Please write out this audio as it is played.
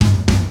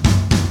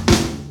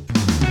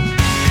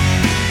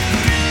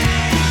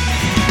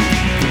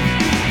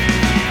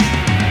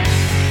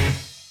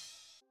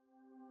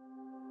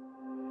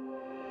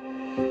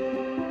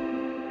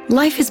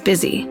Life is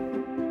busy.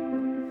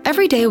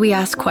 Every day we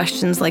ask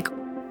questions like,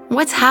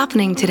 what's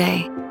happening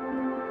today?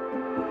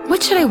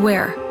 What should I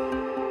wear?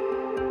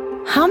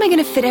 How am I going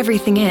to fit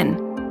everything in?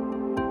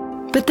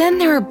 But then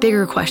there are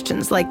bigger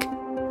questions like,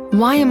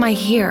 why am I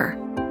here?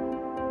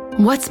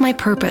 What's my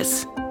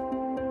purpose?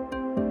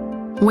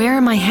 Where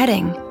am I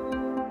heading?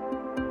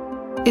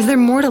 Is there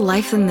more to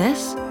life than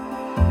this?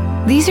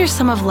 These are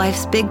some of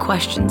life's big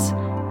questions,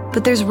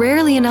 but there's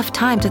rarely enough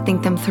time to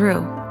think them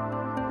through.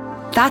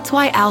 That's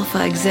why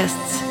Alpha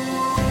exists.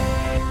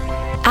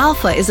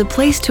 Alpha is a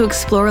place to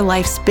explore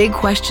life's big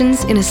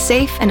questions in a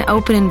safe and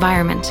open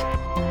environment.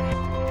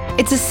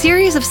 It's a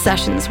series of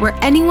sessions where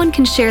anyone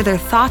can share their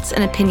thoughts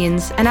and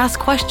opinions and ask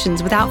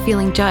questions without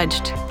feeling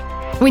judged.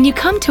 When you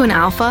come to an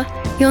Alpha,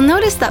 you'll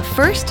notice that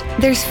first,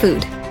 there's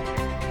food.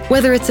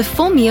 Whether it's a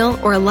full meal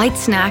or a light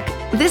snack,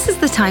 this is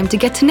the time to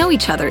get to know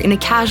each other in a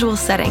casual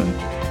setting.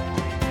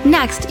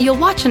 Next, you'll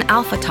watch an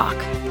Alpha talk.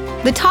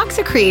 The talks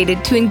are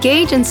created to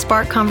engage and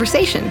spark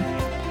conversation.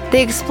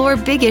 They explore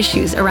big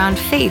issues around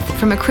faith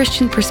from a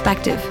Christian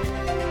perspective.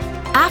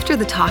 After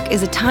the talk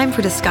is a time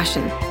for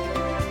discussion.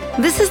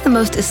 This is the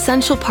most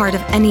essential part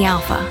of any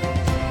Alpha.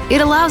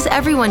 It allows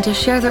everyone to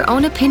share their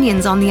own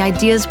opinions on the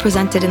ideas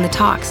presented in the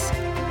talks.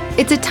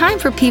 It's a time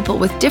for people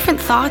with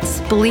different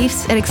thoughts,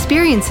 beliefs, and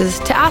experiences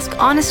to ask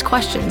honest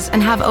questions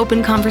and have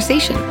open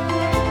conversation.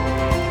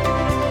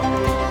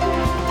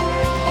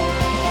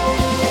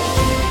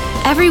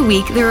 Every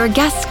week, there are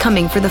guests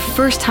coming for the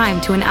first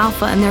time to an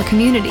Alpha in their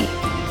community.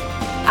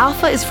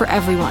 Alpha is for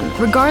everyone,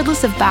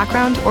 regardless of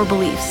background or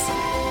beliefs.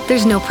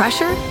 There's no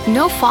pressure,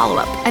 no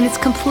follow-up, and it's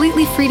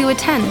completely free to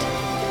attend.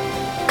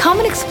 Come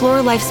and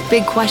explore life's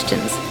big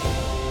questions.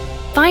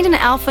 Find an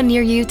Alpha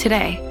near you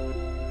today.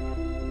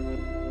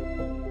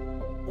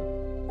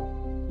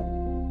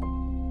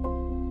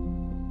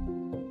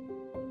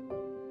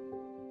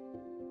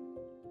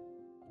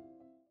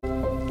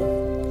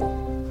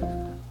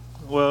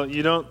 Well,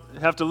 you don't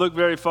have to look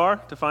very far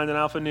to find an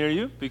Alpha near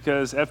you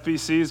because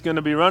FBC is going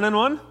to be running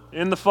one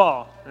in the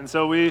fall. And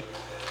so we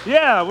did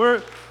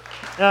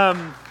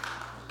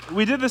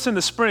this in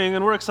the spring,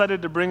 and we're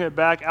excited to bring it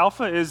back.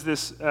 Alpha is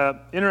this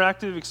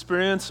interactive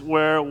experience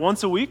where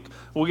once a week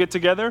we'll get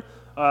together,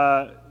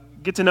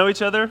 get to know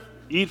each other,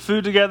 eat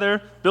food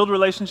together, build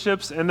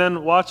relationships, and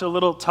then watch a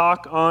little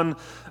talk on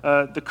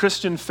the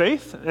Christian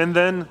faith, and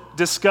then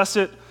discuss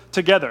it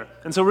together.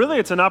 And so really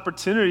it's an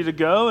opportunity to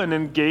go and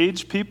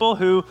engage people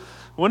who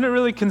wouldn't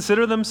really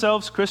consider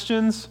themselves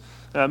Christians,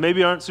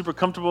 maybe aren't super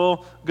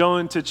comfortable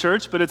going to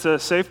church, but it's a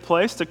safe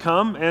place to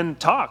come and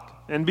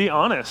talk and be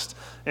honest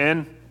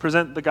and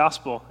present the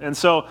gospel. And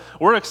so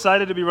we're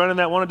excited to be running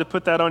that. Wanted to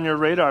put that on your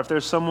radar. If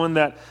there's someone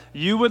that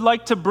you would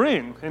like to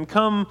bring and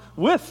come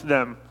with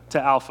them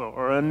to Alpha,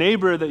 or a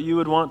neighbor that you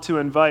would want to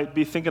invite,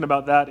 be thinking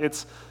about that.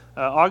 It's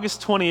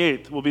August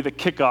 28th will be the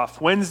kickoff.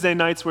 Wednesday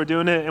nights we're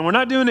doing it, and we're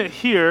not doing it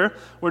here.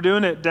 We're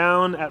doing it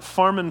down at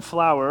Farm and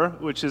Flower,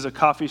 which is a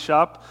coffee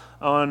shop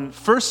on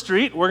First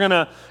Street. We're going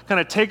to kind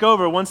of take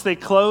over. Once they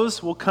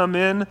close, we'll come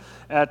in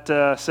at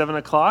 7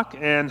 o'clock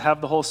and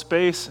have the whole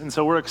space. And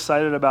so we're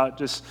excited about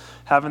just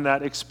having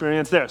that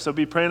experience there. So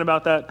be praying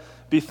about that,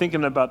 be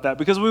thinking about that,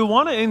 because we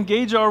want to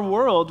engage our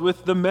world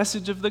with the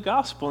message of the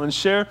gospel and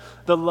share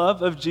the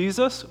love of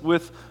Jesus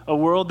with a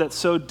world that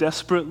so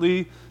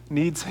desperately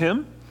needs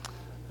him.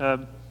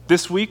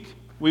 This week,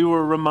 we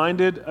were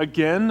reminded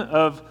again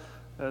of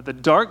the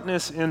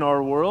darkness in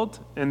our world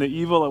and the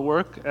evil at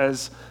work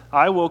as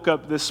I woke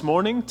up this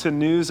morning to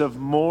news of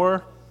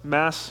more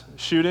mass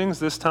shootings,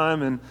 this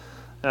time in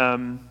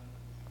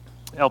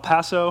El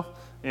Paso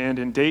and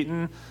in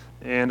Dayton.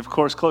 And of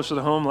course, closer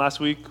to home, last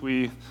week,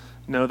 we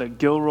know that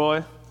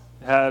Gilroy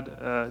had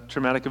a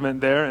traumatic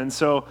event there. And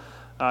so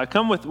I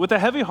come with a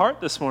heavy heart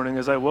this morning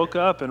as I woke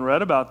up and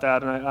read about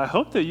that, and I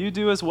hope that you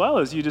do as well,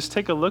 as you just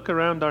take a look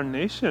around our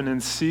nation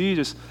and see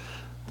just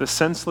the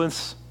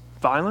senseless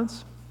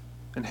violence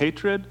and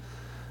hatred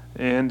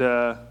and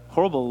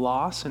horrible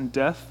loss and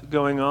death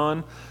going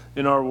on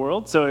in our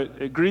world. So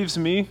it grieves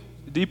me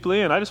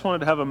deeply, and I just wanted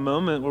to have a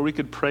moment where we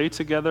could pray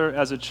together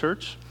as a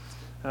church,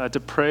 to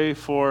pray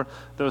for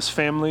those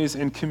families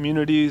and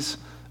communities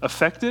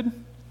affected,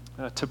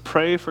 to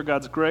pray for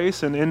God's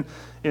grace. And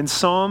in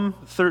Psalm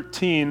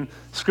 13,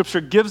 Scripture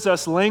gives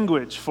us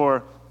language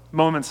for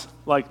moments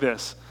like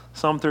this.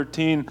 Psalm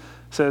 13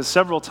 says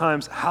several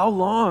times, "How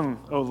long,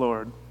 O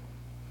Lord?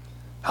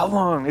 How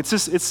long?"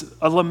 It's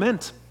a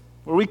lament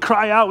where we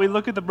cry out, we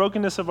look at the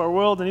brokenness of our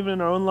world and even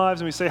in our own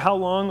lives, and we say, "How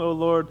long, O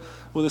Lord,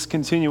 will this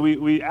continue?"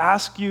 We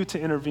ask you to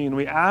intervene.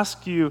 We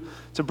ask you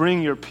to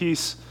bring your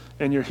peace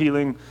and your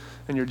healing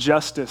and your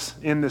justice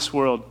in this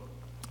world.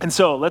 And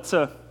so let's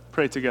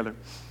pray together.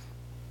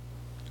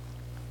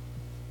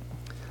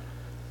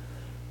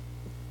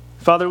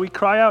 Father, we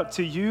cry out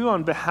to you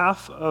on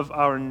behalf of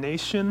our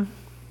nation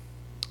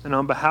and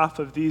on behalf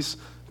of these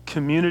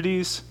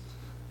communities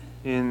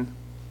in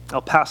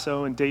El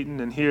Paso and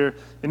Dayton and here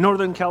in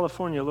Northern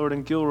California, Lord,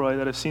 in Gilroy,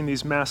 that have seen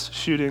these mass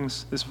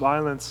shootings, this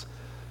violence.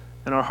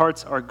 And our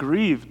hearts are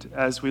grieved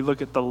as we look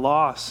at the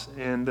loss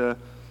and the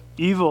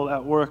evil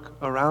at work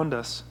around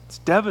us. It's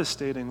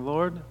devastating,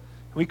 Lord.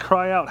 We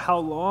cry out, how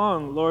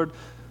long, Lord?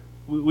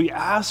 We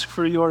ask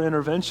for your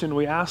intervention.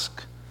 We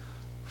ask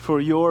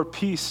for your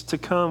peace to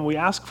come. We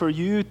ask for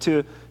you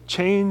to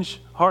change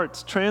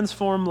hearts,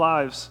 transform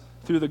lives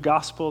through the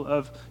gospel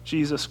of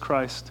Jesus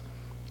Christ.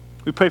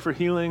 We pray for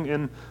healing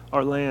in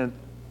our land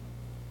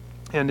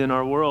and in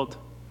our world.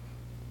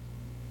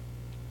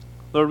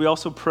 Lord, we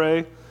also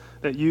pray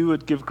that you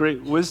would give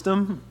great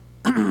wisdom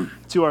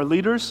to our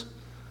leaders,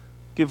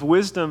 give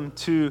wisdom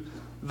to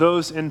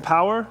those in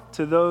power,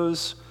 to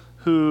those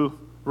who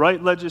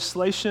write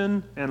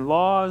legislation and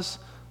laws.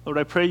 Lord,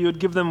 I pray you would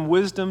give them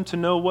wisdom to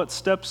know what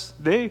steps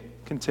they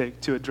can take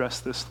to address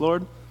this,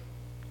 Lord.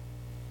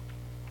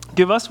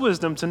 Give us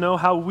wisdom to know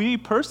how we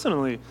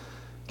personally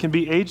can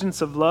be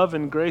agents of love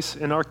and grace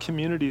in our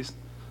communities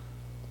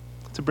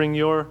to bring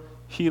your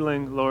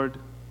healing, Lord,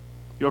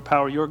 your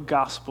power, your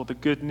gospel, the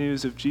good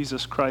news of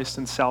Jesus Christ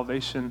and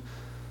salvation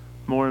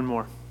more and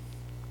more.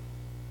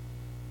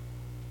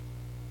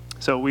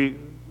 So we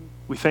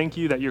thank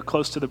you that you're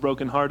close to the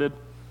brokenhearted,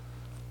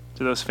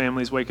 to those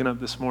families waking up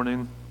this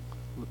morning,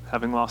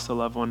 having lost a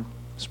loved one.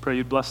 Just pray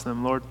you'd bless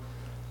them, Lord.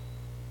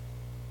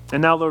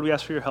 And now, Lord, we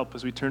ask for your help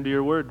as we turn to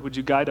your word. Would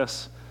you guide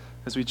us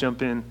as we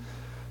jump in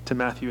to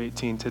Matthew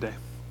 18 today?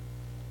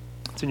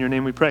 It's in your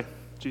name we pray,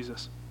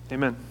 Jesus.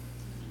 Amen.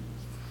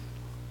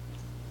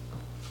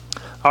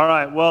 All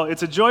right, well,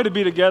 it's a joy to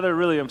be together,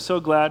 really. I'm so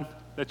glad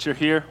that you're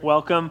here.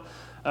 Welcome.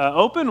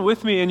 Open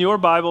with me in your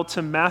Bible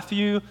to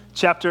Matthew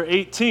chapter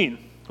 18.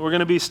 We're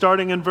going to be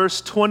starting in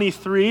verse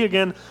 23.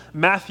 Again,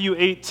 Matthew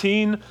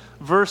 18,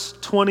 verse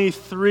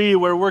 23,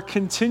 where we're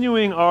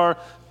continuing our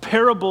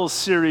parables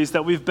series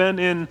that we've been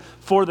in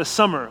for the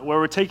summer, where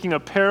we're taking a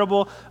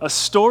parable, a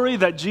story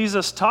that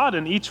Jesus taught,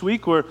 and each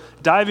week we're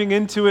diving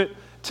into it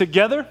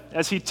together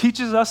as he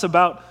teaches us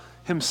about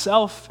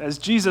himself, as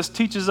Jesus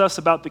teaches us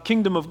about the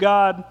kingdom of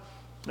God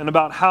and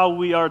about how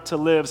we are to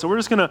live. So we're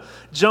just going to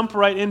jump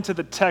right into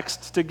the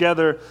text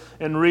together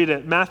and read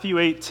it. Matthew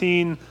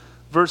 18,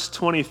 verse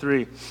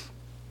 23. It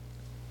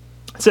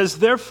says,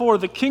 "Therefore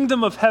the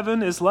kingdom of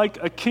heaven is like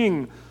a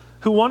king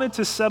who wanted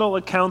to settle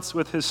accounts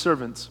with his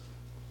servants.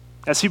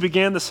 As he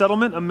began the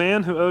settlement, a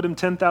man who owed him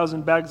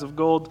 10,000 bags of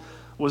gold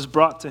was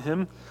brought to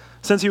him.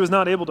 Since he was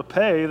not able to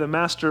pay, the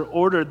master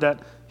ordered that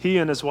he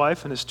and his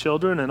wife and his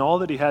children and all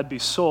that he had be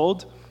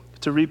sold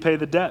to repay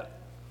the debt.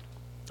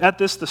 At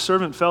this, the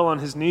servant fell on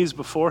his knees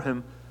before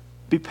him.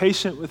 'Be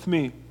patient with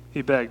me,'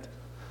 he begged,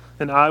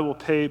 'and I will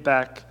pay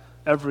back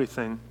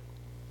everything.'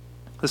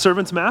 The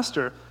servant's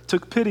master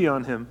took pity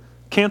on him,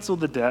 canceled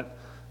the debt,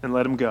 and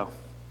let him go."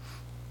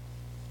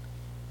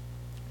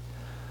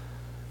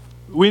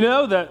 We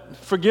know that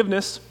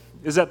forgiveness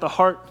is at the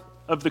heart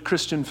of the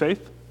Christian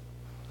faith.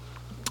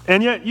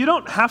 And yet, you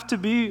don't have to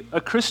be a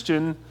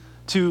Christian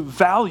to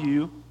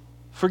value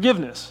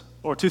forgiveness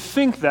or to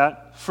think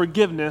that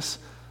forgiveness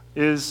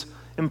is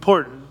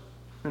important.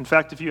 In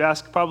fact, if you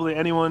ask probably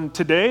anyone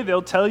today,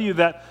 they'll tell you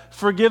that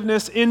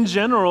forgiveness in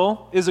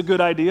general is a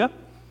good idea.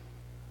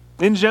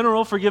 In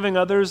general, forgiving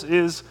others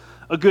is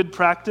a good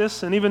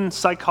practice, and even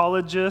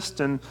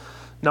psychologists and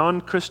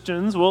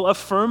non-Christians will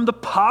affirm the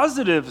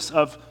positives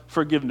of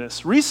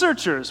forgiveness.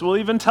 Researchers will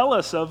even tell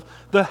us of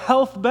the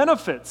health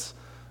benefits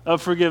of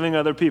forgiving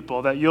other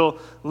people, that you'll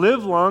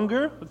live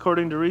longer,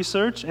 according to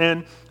research,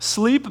 and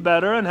sleep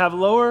better and have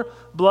lower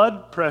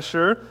blood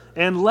pressure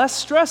and less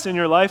stress in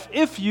your life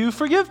if you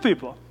forgive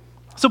people.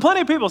 So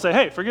plenty of people say,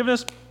 hey,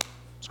 forgiveness,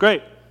 it's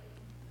great.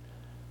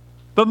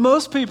 But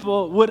most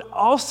people would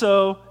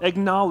also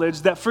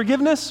acknowledge that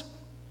forgiveness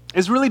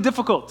is really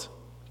difficult.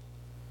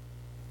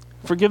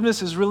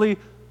 Forgiveness is really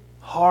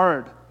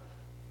hard.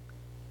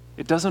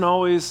 It doesn't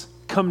always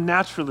come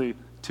naturally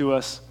to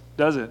us,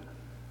 does it?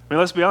 I mean,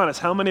 let's be honest.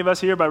 How many of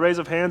us here, by raise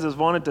of hands, has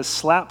wanted to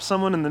slap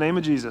someone in the name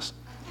of Jesus?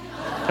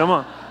 Come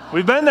on.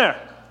 We've been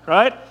there,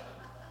 right?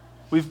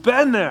 We've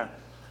been there.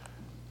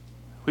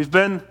 We've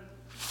been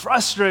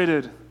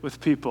frustrated with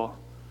people.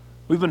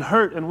 We've been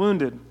hurt and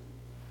wounded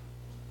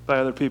by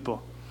other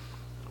people.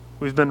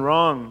 We've been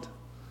wronged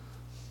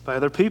by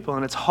other people,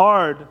 and it's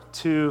hard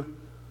to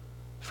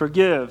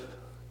forgive.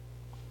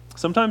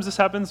 Sometimes this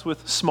happens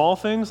with small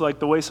things, like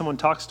the way someone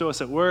talks to us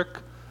at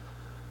work,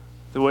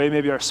 the way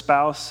maybe our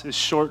spouse is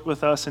short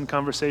with us in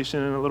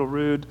conversation and a little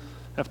rude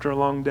after a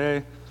long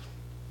day.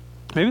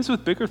 Maybe it's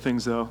with bigger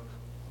things, though,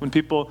 when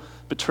people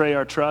betray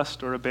our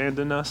trust or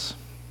abandon us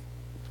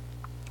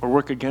or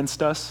work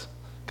against us,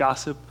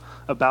 gossip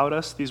about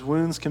us. These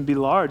wounds can be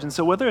large. And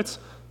so whether it's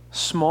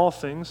small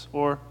things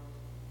or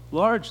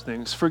large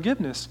things,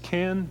 forgiveness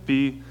can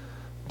be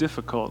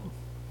difficult.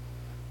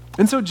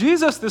 And so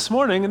Jesus this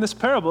morning in this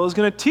parable is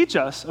going to teach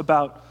us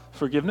about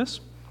forgiveness.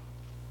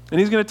 And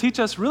he's going to teach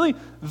us really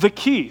the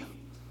key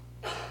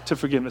to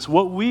forgiveness,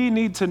 what we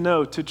need to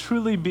know to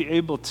truly be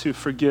able to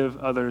forgive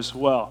others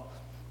well.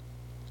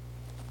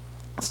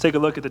 Let's take a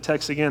look at the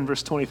text again,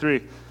 verse 23.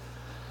 It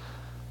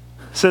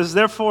says,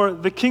 "Therefore,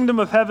 the kingdom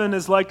of heaven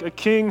is like a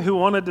king who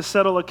wanted to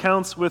settle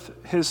accounts with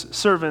his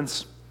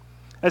servants.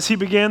 As he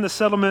began the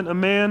settlement, a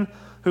man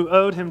who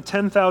owed him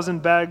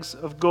 10,000 bags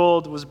of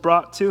gold was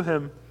brought to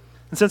him.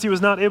 And since he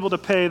was not able to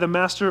pay, the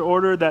master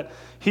ordered that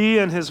he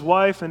and his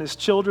wife and his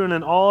children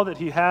and all that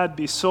he had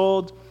be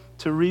sold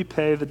to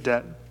repay the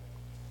debt.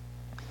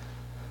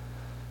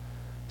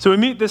 So we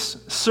meet this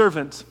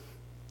servant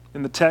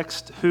in the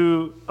text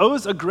who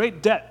owes a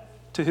great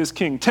debt to his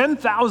king.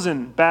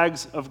 10,000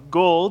 bags of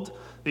gold,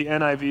 the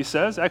NIV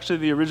says. Actually,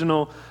 the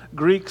original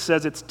Greek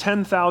says it's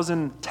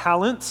 10,000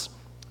 talents.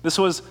 This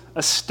was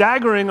a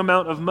staggering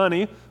amount of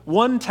money.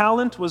 1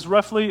 talent was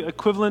roughly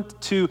equivalent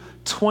to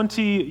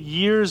 20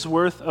 years'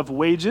 worth of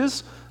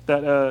wages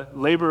that a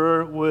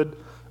laborer would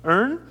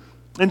earn.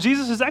 And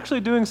Jesus is actually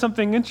doing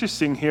something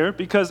interesting here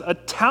because a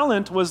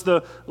talent was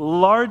the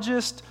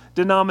largest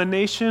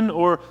denomination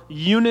or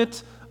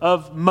unit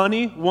of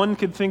money one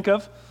could think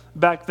of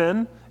back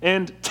then.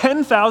 And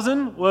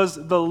 10,000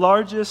 was the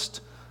largest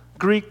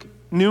Greek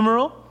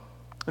numeral.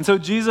 And so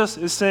Jesus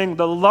is saying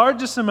the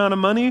largest amount of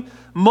money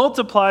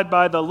multiplied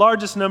by the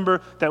largest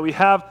number that we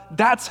have,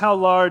 that's how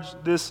large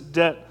this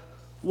debt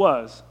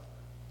was.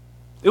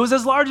 It was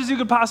as large as you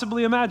could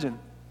possibly imagine.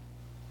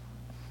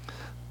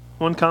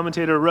 One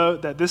commentator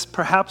wrote that this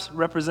perhaps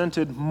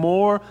represented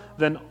more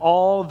than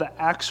all the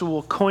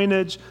actual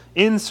coinage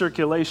in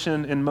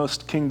circulation in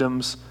most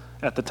kingdoms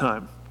at the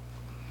time.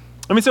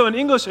 I mean, so an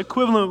English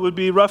equivalent would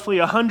be roughly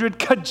 $100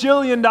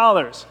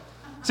 kajillion.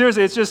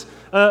 Seriously, it's just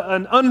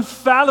an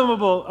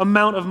unfathomable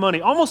amount of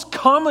money, almost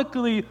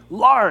comically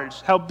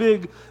large how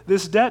big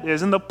this debt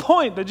is. And the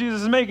point that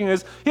Jesus is making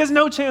is he has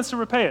no chance to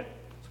repay it.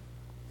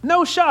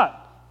 No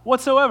shot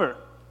whatsoever.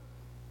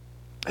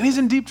 And he's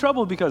in deep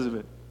trouble because of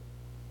it.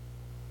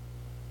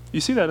 You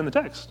see that in the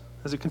text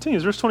as it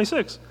continues. Verse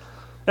 26.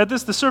 At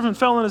this, the servant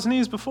fell on his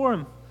knees before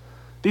him.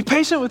 Be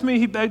patient with me,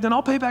 he begged, and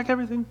I'll pay back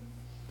everything.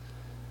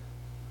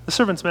 The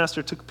servant's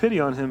master took pity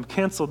on him,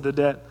 canceled the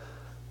debt,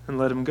 and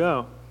let him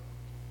go.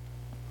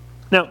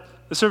 Now,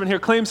 the servant here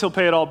claims he'll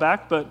pay it all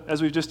back, but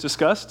as we've just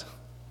discussed,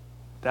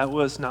 that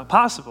was not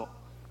possible.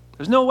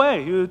 There's no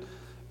way he would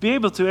be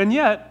able to, and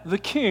yet the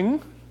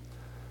king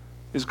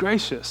is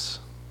gracious.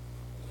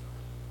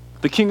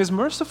 The king is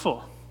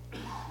merciful.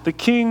 The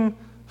king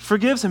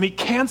forgives him. He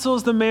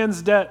cancels the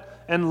man's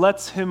debt and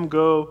lets him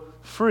go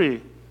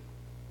free.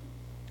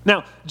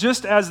 Now,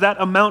 just as that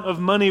amount of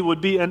money would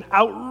be an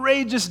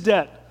outrageous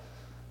debt,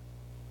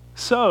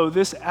 so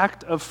this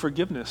act of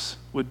forgiveness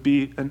would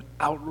be an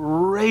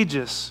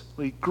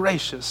outrageously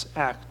gracious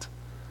act.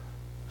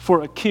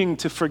 For a king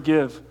to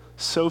forgive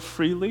so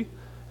freely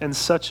and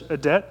such a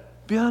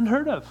debt, be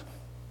unheard of.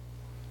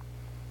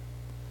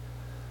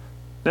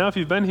 Now, if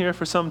you've been here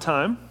for some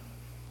time,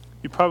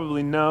 you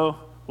probably know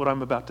what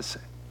I'm about to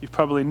say. You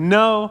probably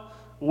know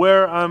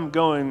where I'm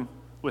going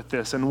with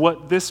this and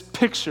what this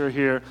picture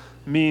here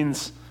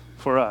means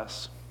for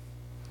us.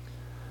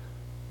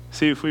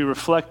 See, if we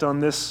reflect on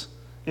this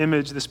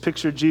image, this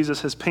picture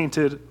Jesus has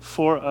painted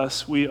for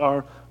us, we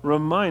are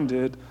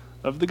reminded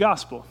of the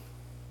gospel.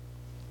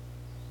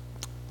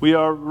 We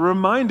are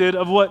reminded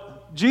of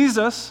what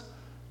Jesus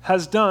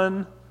has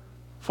done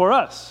for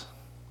us.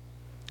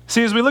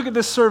 See, as we look at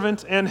this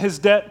servant and his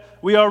debt,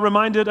 we are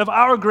reminded of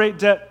our great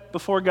debt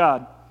before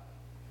God.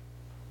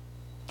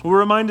 We're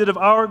reminded of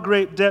our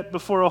great debt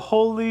before a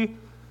holy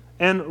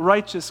and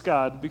righteous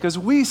God because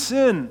we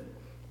sin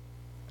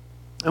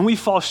and we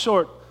fall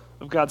short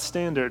of God's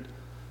standard.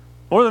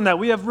 More than that,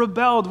 we have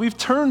rebelled. We've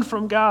turned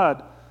from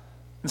God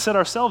and set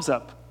ourselves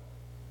up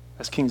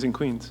as kings and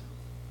queens.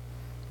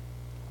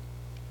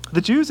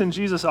 The Jews in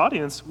Jesus'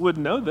 audience would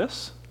know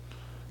this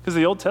because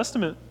the Old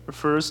Testament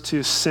refers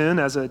to sin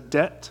as a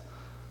debt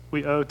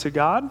we owe to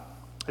God,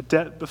 a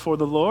debt before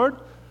the Lord.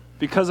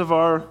 Because of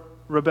our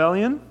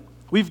rebellion,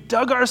 we've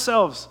dug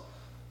ourselves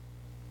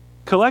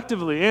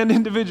collectively and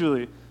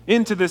individually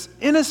into this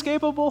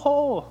inescapable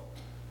hole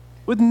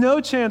with no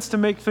chance to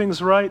make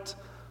things right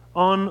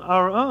on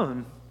our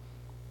own.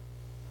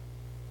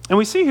 And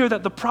we see here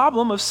that the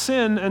problem of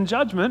sin and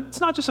judgment, it's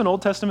not just an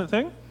Old Testament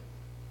thing,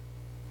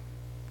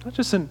 not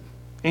just an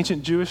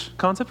ancient Jewish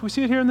concept. We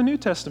see it here in the New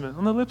Testament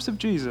on the lips of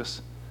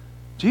Jesus.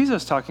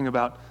 Jesus talking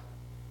about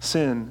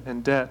sin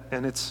and debt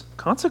and its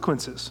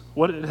consequences,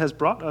 what it has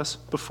brought us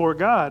before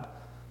God,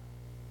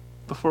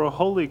 before a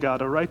holy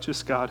God, a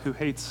righteous God who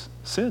hates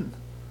sin.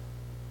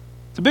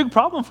 It's a big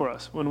problem for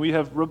us when we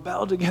have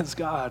rebelled against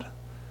God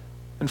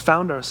and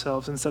found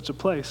ourselves in such a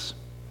place.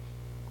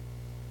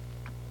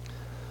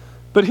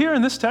 But here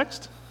in this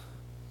text,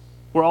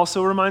 we're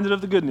also reminded of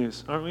the good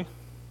news, aren't we?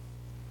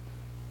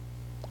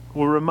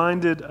 We're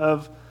reminded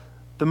of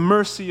the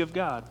mercy of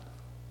God,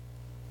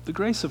 the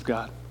grace of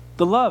God,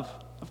 the love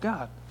of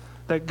God,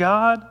 that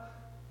God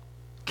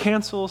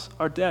cancels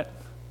our debt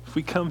if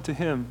we come to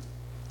him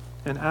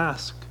and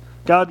ask.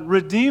 God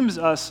redeems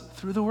us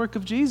through the work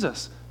of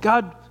Jesus.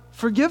 God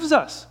forgives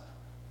us.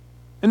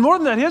 And more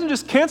than that, he doesn't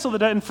just cancel the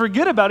debt and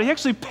forget about it. He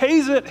actually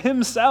pays it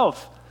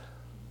himself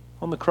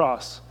on the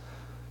cross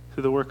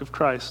through the work of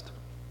Christ.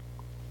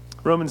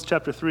 Romans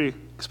chapter 3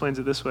 explains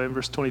it this way in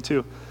verse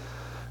 22.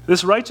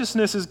 This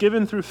righteousness is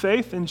given through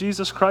faith in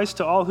Jesus Christ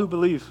to all who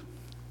believe.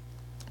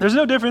 There's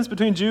no difference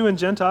between Jew and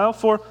Gentile,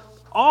 for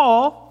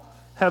all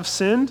have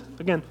sinned.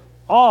 Again,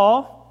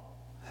 all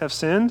have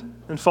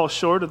sinned and fall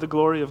short of the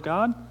glory of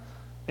God,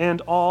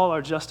 and all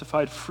are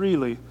justified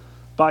freely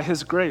by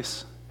his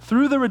grace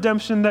through the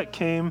redemption that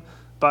came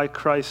by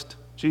Christ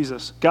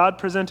Jesus. God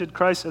presented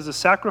Christ as a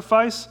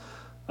sacrifice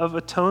of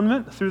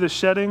atonement through the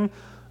shedding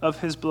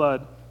of his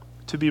blood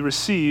to be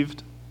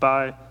received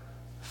by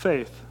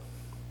faith.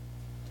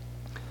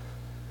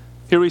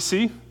 Here we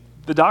see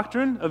the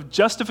doctrine of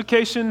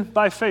justification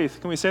by faith.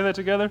 Can we say that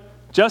together?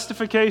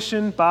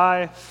 Justification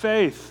by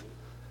faith.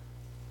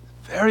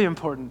 Very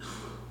important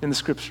in the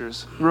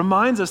scriptures. It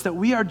reminds us that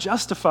we are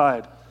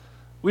justified.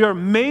 We are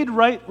made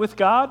right with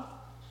God,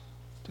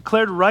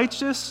 declared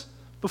righteous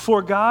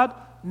before God,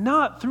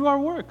 not through our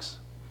works,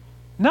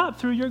 not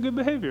through your good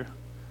behavior,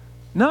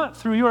 not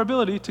through your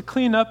ability to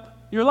clean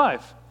up your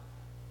life.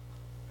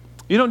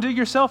 You don't dig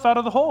yourself out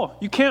of the hole.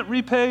 You can't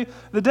repay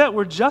the debt.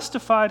 We're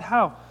justified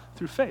how?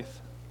 Through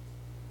faith.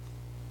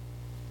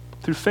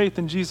 Through faith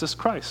in Jesus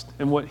Christ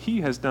and what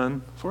he has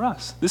done for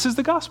us. This is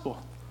the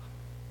gospel.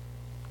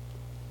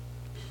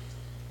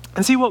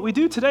 And see, what we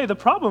do today, the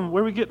problem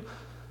where we get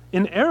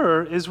in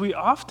error is we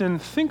often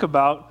think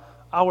about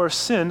our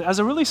sin as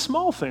a really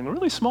small thing, a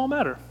really small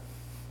matter.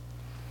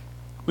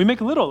 We make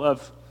little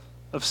of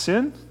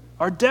sin.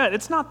 Our debt,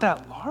 it's not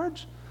that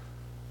large,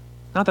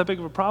 not that big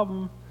of a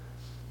problem.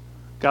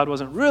 God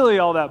wasn't really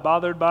all that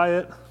bothered by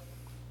it.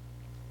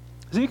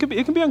 See, it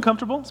can be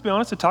uncomfortable, let's be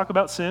honest, to talk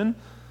about sin,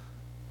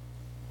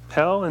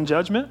 hell, and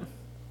judgment.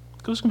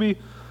 Those can be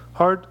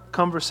hard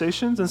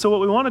conversations. And so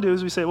what we want to do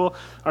is we say, well,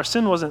 our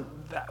sin wasn't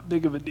that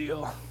big of a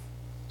deal.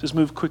 Just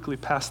move quickly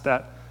past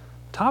that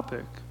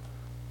topic.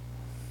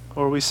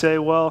 Or we say,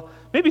 well,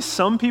 maybe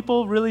some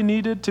people really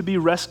needed to be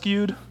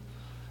rescued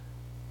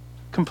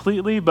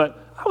completely,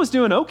 but I was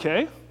doing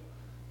okay.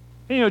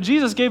 And,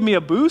 Jesus gave me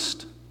a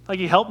boost. Like,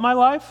 he helped my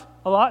life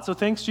a lot, so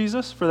thanks,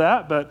 Jesus, for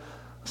that. But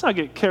let's not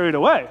get carried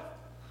away.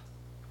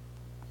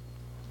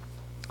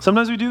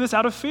 Sometimes we do this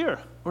out of fear.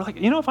 We're like,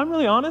 if I'm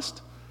really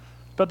honest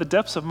about the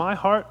depths of my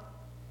heart,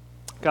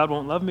 God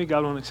won't love me,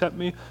 God won't accept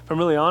me. If I'm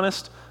really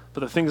honest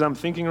about the things I'm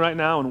thinking right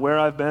now and where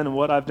I've been and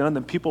what I've done,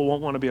 then people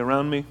won't want to be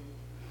around me.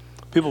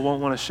 People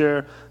won't want to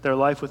share their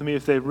life with me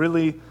if they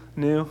really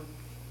knew.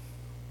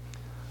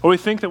 Or we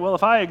think that, well,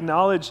 if I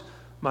acknowledge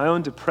my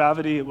own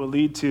depravity, it will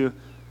lead to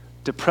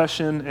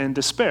depression and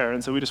despair.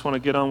 And so we just want to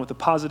get on with the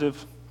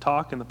positive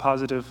talk and the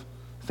positive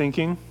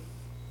thinking.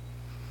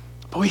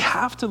 But we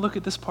have to look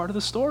at this part of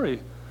the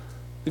story.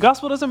 The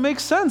gospel doesn't make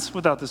sense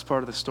without this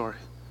part of the story.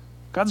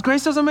 God's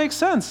grace doesn't make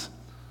sense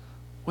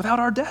without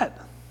our debt.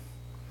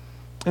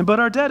 But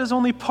our debt is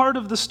only part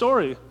of the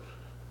story.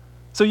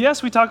 So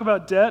yes, we talk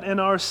about debt and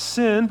our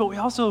sin, but we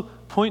also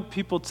point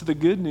people to the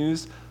good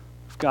news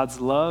of God's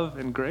love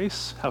and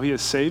grace, how he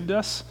has saved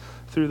us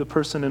through the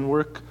person and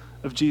work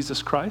of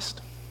Jesus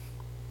Christ.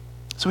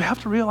 So we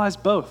have to realize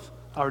both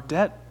our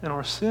debt and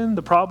our sin,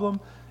 the problem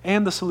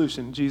and the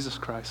solution, Jesus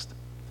Christ.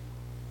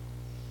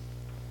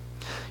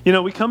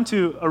 We come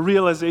to a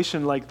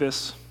realization like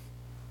this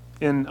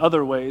in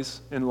other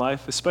ways in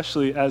life,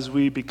 especially as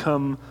we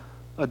become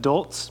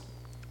adults.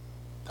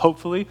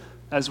 Hopefully,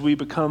 as we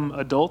become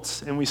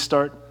adults and we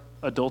start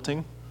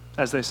adulting,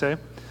 as they say.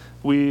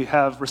 We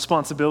have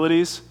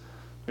responsibilities.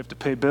 We have to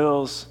pay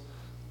bills.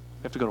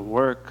 We have to go to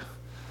work.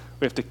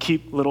 We have to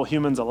keep little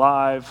humans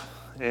alive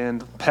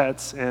and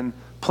pets and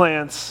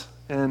plants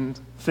and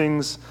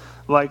things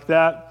like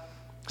that.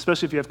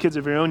 Especially if you have kids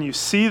of your own, you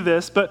see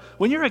this. But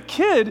when you're a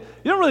kid,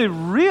 you don't really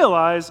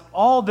realize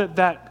all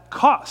that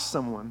costs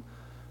someone,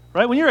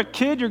 right? When you're a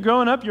kid, you're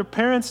growing up, your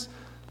parents,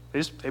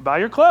 they buy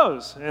your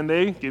clothes, and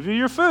they give you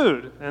your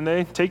food, and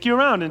they take you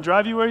around and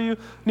drive you where you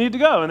need to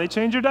go, and they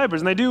change your diapers,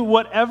 and they do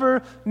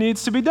whatever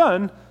needs to be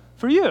done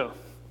for you.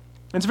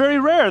 It's very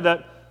rare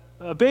that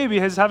a baby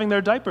is having their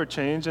diaper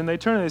changed, and they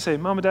turn and they say,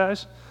 Mom and Dad,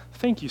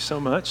 thank you so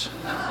much.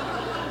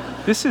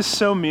 This is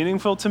so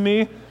meaningful to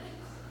me.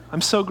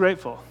 I'm so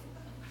grateful.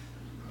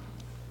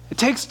 It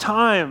takes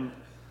time,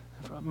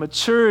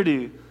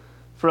 maturity,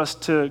 for us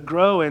to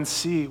grow and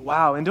see,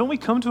 wow. And don't we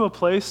come to a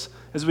place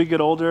as we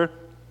get older,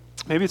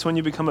 maybe it's when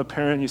you become a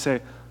parent and you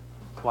say,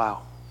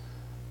 wow,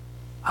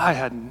 I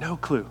had no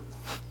clue.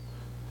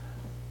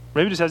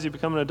 Maybe just as you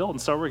become an adult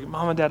and start working,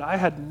 Mom and Dad, I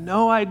had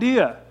no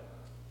idea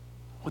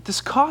what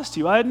this cost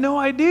you. I had no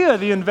idea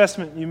the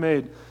investment you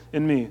made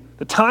in me,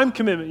 the time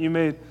commitment you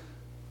made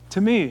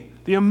to me,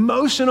 the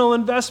emotional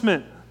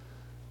investment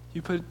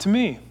you put to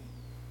me.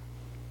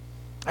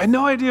 I had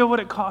no idea what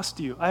it cost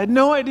you. I had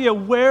no idea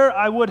where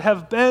I would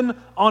have been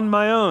on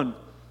my own.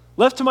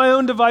 Left to my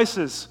own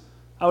devices,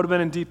 I would have been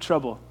in deep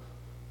trouble.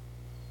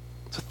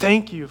 So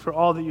thank you for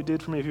all that you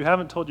did for me. If you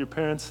haven't told your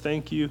parents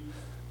thank you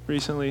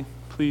recently,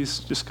 please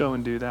just go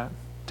and do that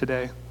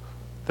today.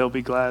 They'll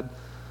be glad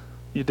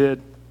you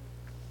did.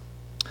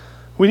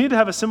 We need to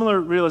have a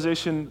similar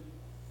realization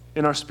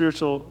in our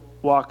spiritual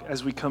walk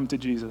as we come to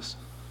Jesus,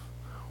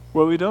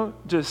 where we don't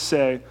just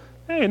say,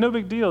 hey, no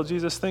big deal,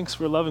 Jesus, thanks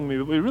for loving me,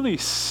 but we really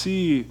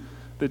see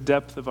the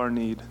depth of our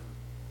need.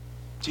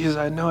 Jesus,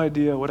 I had no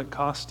idea what it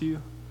cost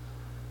you.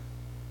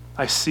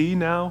 I see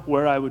now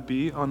where I would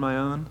be on my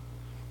own.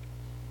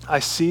 I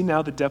see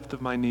now the depth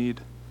of my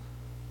need.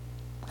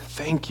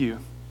 Thank you,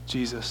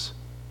 Jesus,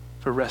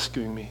 for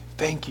rescuing me.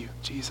 Thank you,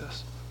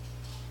 Jesus.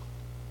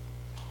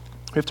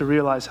 We have to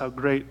realize how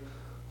great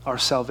our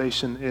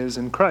salvation is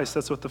in Christ.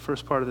 That's what the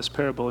first part of this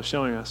parable is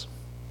showing us.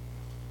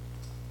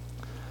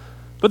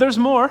 But there's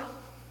more.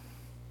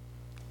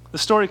 The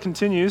story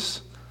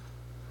continues,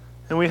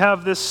 and we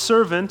have this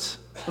servant.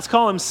 Let's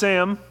call him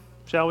Sam,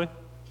 shall we?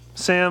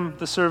 Sam,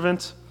 the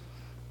servant.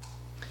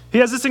 He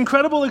has this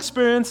incredible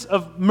experience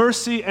of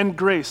mercy and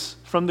grace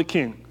from the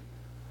king.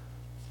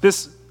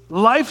 This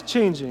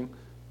life-changing,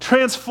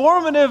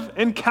 transformative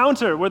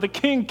encounter where the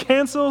king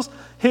cancels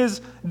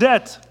his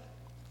debt.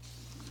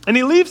 And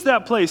he leaves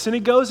that place and he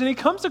goes and he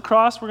comes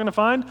across, we're going to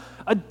find,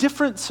 a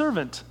different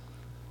servant.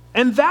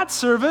 And that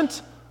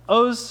servant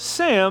owes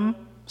Sam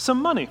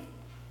some money.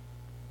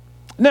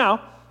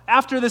 Now,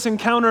 after this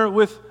encounter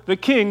with the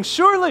king,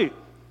 surely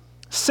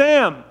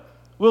Sam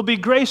will be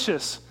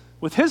gracious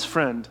with his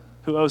friend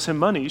who owes him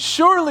money.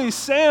 Surely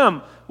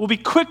Sam will be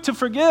quick to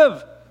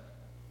forgive,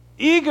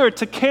 eager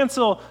to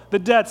cancel the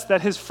debts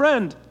that his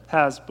friend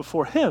has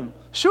before him.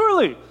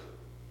 Surely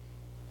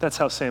that's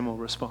how Sam will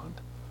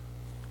respond.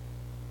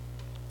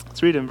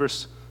 Let's read in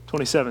verse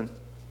 27.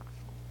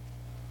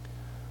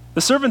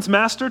 The servant's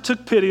master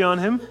took pity on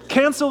him,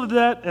 canceled the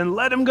debt, and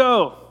let him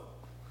go.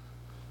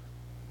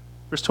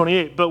 Verse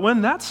 28, but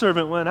when that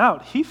servant went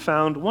out, he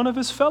found one of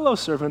his fellow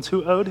servants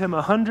who owed him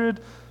 100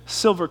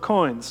 silver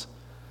coins.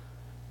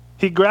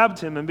 He grabbed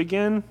him and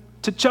began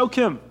to choke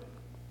him.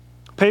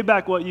 Pay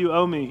back what you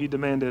owe me, he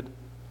demanded.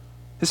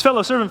 His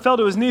fellow servant fell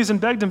to his knees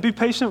and begged him, be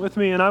patient with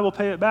me and I will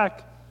pay it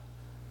back.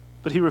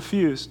 But he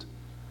refused.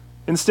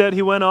 Instead,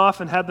 he went off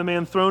and had the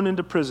man thrown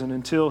into prison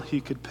until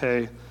he could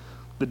pay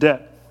the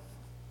debt.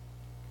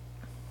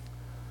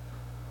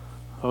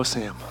 Oh,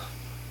 Sam.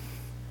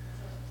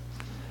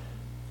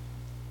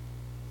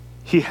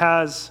 He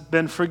has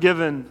been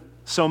forgiven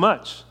so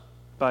much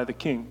by the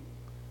king.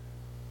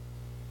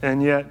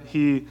 And yet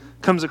he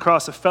comes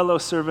across a fellow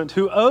servant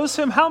who owes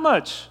him how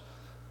much?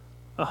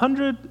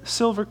 100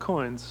 silver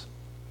coins.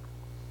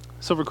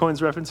 Silver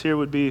coins reference here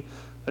would be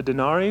a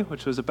denarii,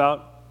 which was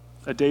about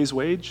a day's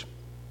wage.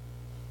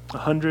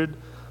 100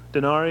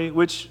 denarii,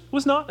 which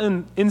was not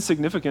an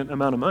insignificant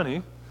amount of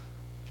money.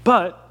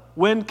 But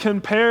when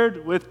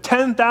compared with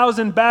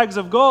 10,000 bags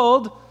of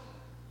gold,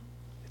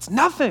 it's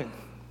nothing.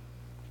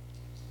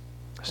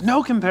 There's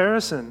no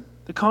comparison.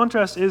 The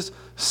contrast is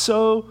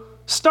so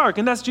stark,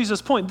 and that's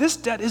Jesus' point. This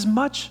debt is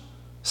much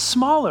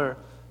smaller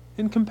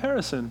in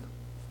comparison.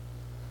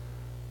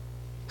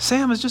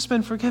 Sam has just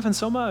been forgiven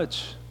so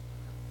much.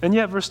 And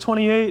yet, verse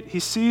 28, he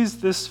sees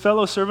this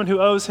fellow servant who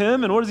owes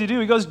him, and what does he do?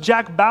 He goes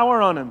Jack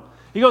Bauer on him.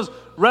 He goes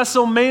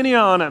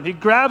WrestleMania on him. He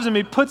grabs him,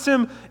 he puts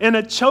him in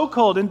a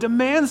chokehold and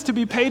demands to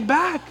be paid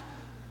back.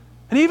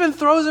 And he even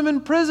throws him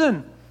in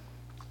prison.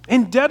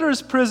 In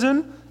debtor's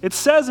prison, it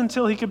says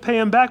until he could pay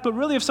him back, but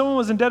really if someone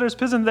was in debtor's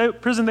prison,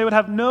 they would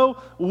have no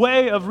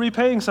way of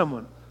repaying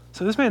someone.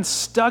 So this man's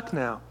stuck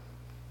now.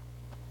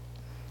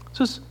 It's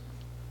just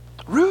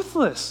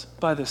ruthless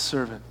by this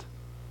servant.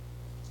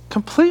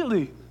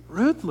 Completely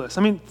ruthless.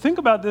 I mean, think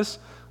about this.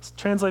 Let's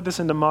translate this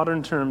into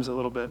modern terms a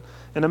little bit.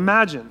 And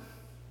imagine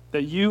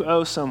that you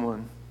owe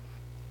someone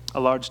a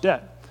large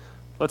debt.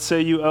 Let's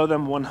say you owe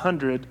them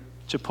 100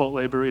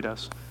 Chipotle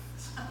burritos.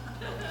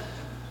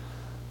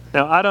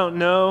 Now, I don't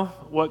know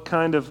what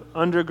kind of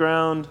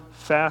underground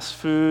fast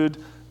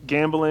food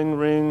gambling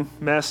ring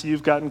mess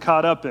you've gotten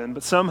caught up in,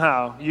 but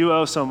somehow you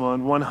owe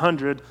someone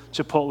 100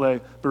 Chipotle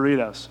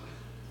burritos.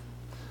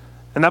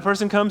 And that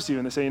person comes to you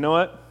and they say, you know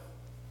what?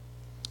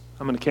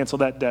 I'm going to cancel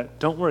that debt.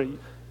 Don't worry.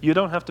 You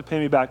don't have to pay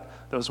me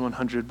back those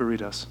 100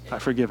 burritos. I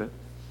forgive it.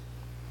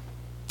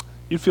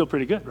 You'd feel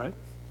pretty good, right?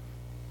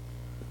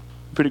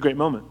 Pretty great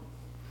moment.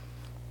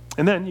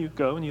 And then you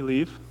go and you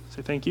leave,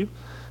 say thank you,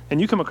 and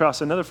you come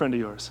across another friend of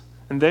yours,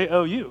 and they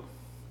owe you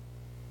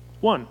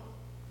one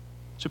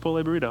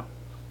Chipotle burrito.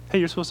 Hey,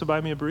 you're supposed to buy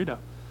me a burrito.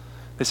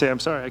 They say, I'm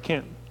sorry, I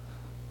can't.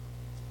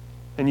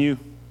 And you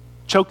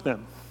choke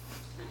them.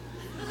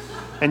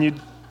 And you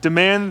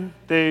demand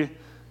they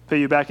pay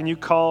you back, and you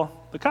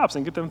call the cops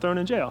and get them thrown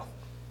in jail.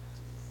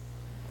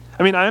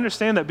 I mean, I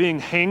understand that being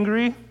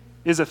hangry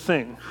is a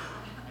thing.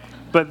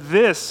 But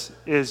this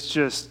is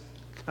just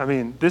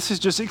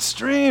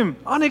extreme,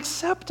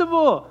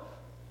 unacceptable,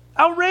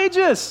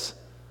 outrageous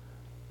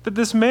that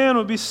this man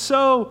would be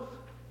so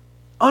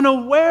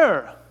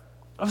unaware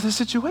of the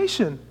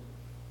situation.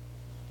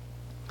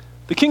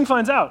 The king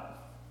finds out,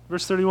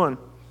 verse 31.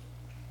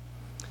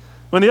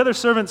 When the other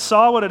servants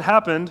saw what had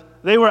happened,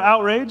 they were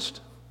outraged,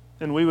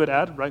 and we would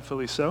add,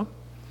 rightfully so,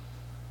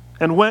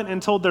 and went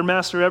and told their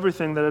master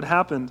everything that had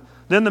happened.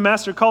 Then the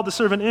master called the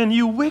servant in.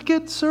 You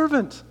wicked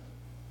servant,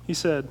 he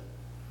said.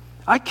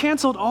 I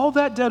canceled all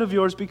that debt of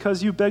yours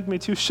because you begged me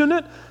to.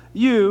 Shouldn't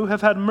you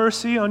have had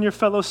mercy on your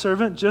fellow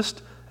servant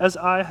just as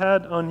I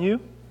had on you?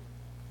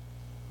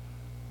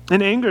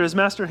 In anger, his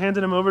master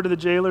handed him over to the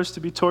jailers to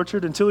be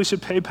tortured until he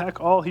should pay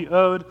back all he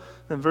owed.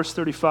 Then verse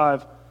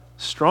 35,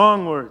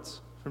 strong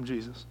words from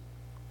Jesus.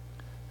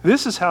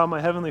 This is how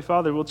my heavenly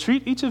Father will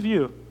treat each of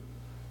you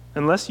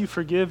unless you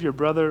forgive your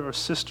brother or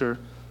sister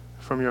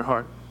from your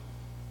heart.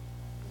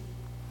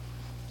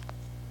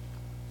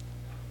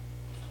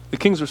 The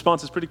king's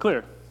response is pretty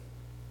clear.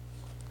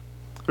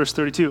 Verse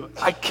 32,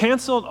 I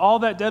canceled all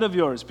that debt of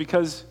yours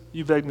because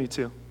you begged me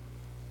to.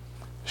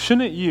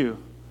 Shouldn't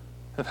you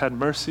have had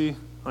mercy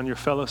on your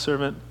fellow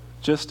servant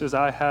just as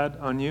I had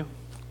on you?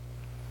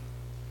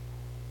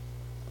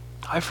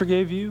 I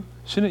forgave you.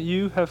 Shouldn't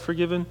you have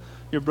forgiven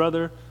your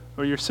brother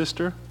or your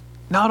sister?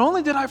 Not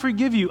only did I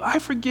forgive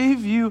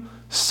you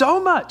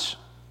so much.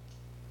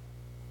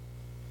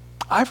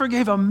 I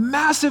forgave a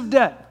massive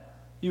debt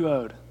you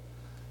owed.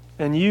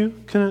 And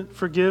you couldn't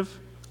forgive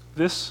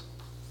this?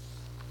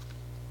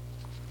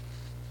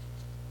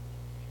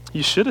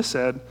 You should have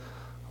said,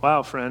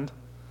 wow, friend,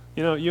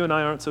 you and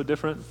I aren't so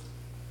different.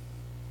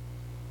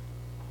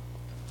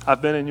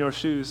 I've been in your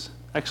shoes,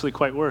 actually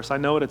quite worse. I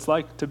know what it's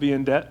like to be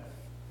in debt.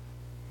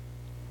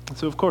 And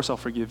so of course I'll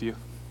forgive you.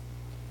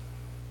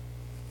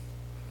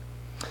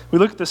 We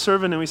look at the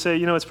servant and we say,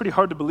 it's pretty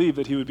hard to believe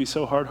that he would be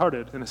so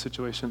hard-hearted in a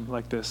situation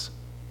like this.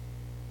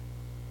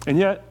 And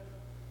yet,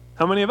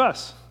 how many of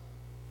us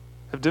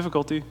have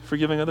difficulty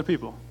forgiving other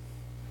people?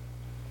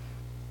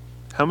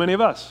 How many of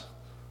us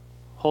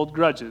hold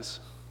grudges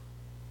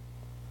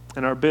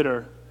and are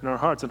bitter in our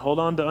hearts and hold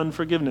on to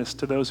unforgiveness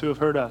to those who have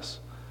hurt us,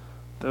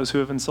 those who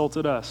have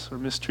insulted us or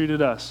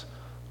mistreated us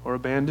or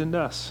abandoned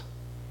us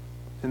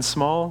in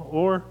small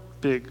or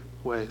big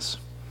ways?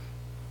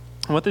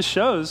 And what this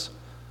shows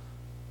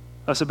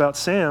us about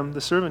Sam,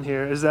 the servant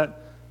here, is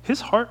that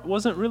his heart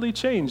wasn't really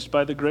changed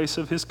by the grace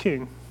of his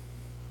king.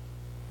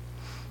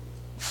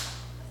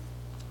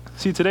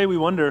 See, today we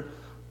wonder,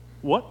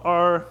 what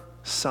are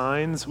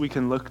signs we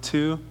can look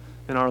to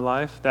in our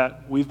life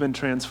that we've been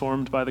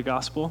transformed by the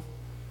gospel?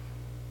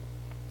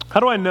 How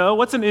do I know?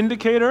 What's an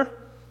indicator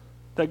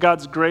that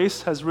God's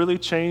grace has really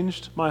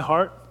changed my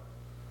heart?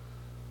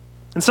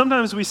 And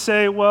sometimes we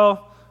say,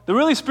 well, the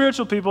really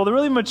spiritual people, the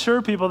really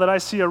mature people that I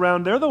see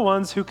around, they're the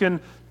ones who can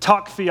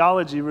talk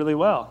theology really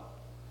well.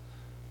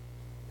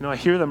 I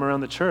hear them around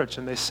the church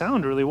and they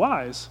sound really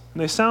wise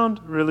and they sound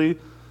really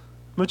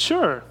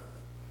mature.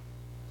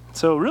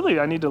 So really,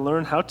 I need to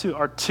learn how to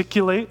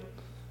articulate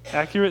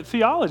accurate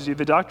theology,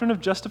 the doctrine of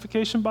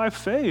justification by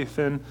faith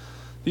and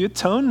the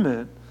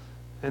atonement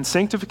and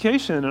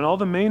sanctification and all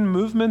the main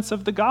movements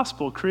of the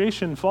gospel,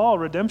 creation, fall,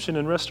 redemption,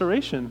 and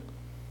restoration.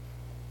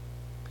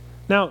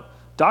 Now,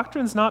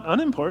 doctrine's not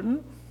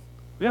unimportant.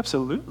 We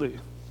absolutely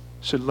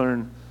should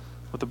learn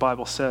what the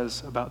Bible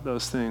says about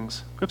those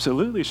things. We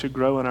absolutely should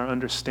grow in our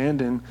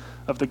understanding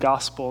of the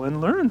gospel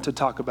and learn to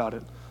talk about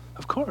it,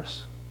 of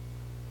course.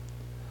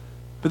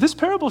 But this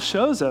parable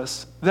shows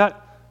us that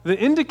the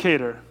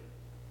indicator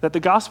that the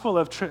gospel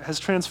has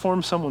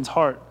transformed someone's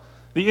heart,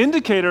 the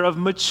indicator of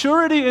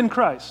maturity in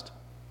Christ,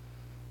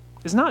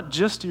 is not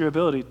just your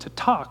ability to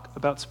talk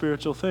about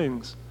spiritual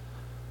things.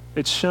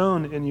 It's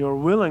shown in your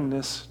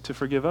willingness to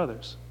forgive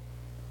others.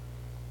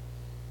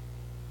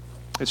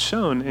 It's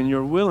shown in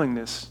your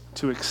willingness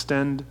to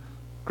extend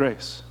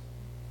grace.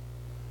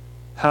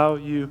 How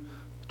you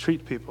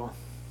treat people.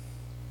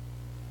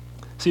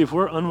 See, if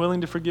we're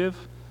unwilling to forgive,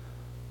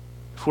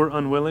 if we're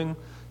unwilling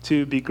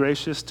to be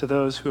gracious to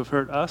those who have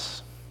hurt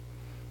us,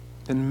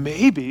 then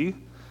maybe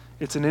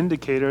it's an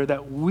indicator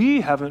that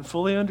we haven't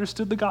fully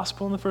understood the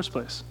gospel in the first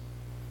place.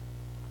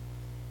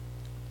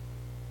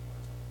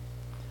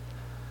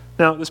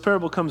 Now, this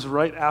parable comes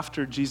right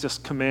after Jesus'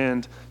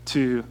 command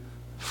to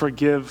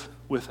forgive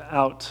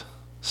without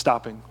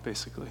stopping,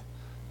 basically.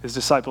 His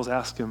disciples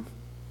ask him,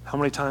 how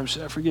many times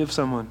should I forgive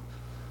someone?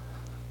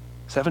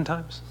 7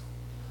 times?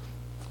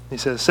 He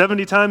says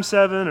 70 times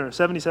 7 or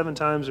 77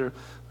 times or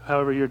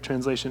however your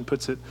translation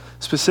puts it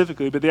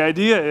specifically. But the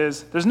idea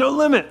is there's no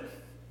limit,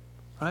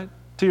 right,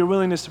 to your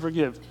willingness to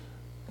forgive.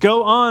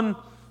 Go on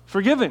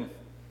forgiving.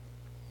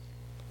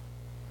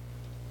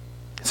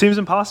 It seems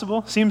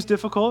impossible, seems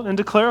difficult, and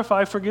to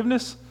clarify,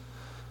 forgiveness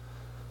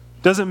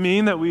doesn't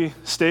mean that we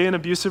stay in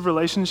abusive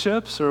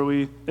relationships or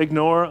we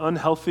ignore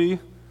unhealthy,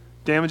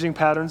 damaging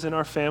patterns in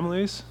our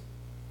families.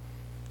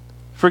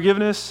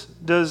 Forgiveness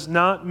does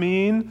not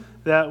mean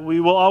that we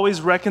will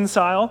always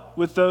reconcile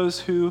with those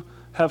who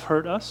have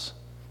hurt us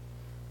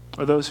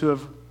or those who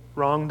have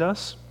wronged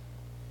us.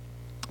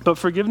 But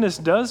forgiveness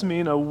does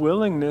mean a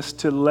willingness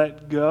to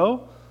let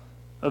go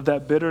of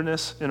that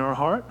bitterness in our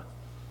heart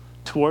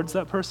towards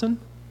that person.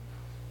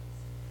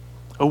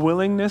 A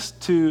willingness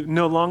to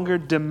no longer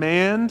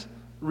demand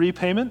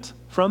repayment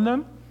from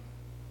them.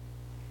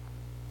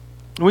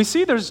 And we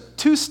see there's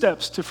 2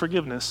 steps to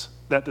forgiveness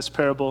that this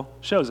parable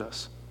shows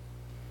us.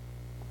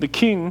 The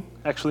king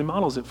actually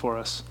models it for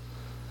us.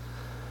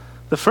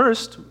 The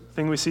first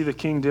thing we see the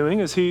king doing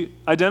is he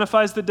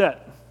identifies the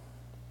debt.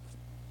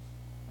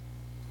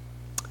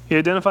 He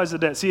identifies the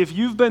debt. See, if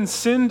you've been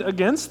sinned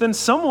against, then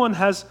someone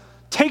has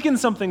taken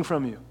something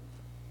from you.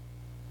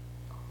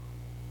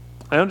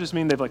 I don't just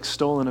mean they've like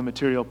stolen a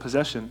material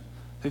possession.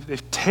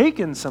 They've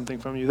taken something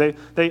from you.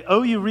 They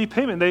owe you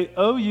repayment. They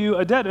owe you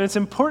a debt. And it's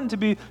important to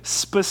be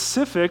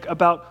specific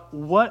about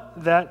what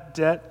that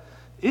debt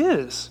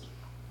is.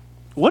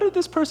 What did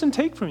this person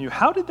take from you?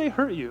 How did they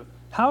hurt you?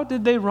 How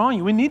did they wrong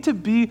you? We need to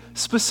be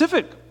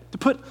specific, to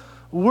put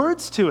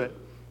words to it.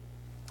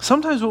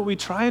 Sometimes what we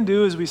try and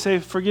do is we say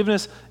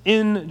forgiveness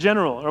in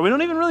general, or we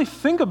don't even really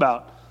think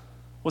about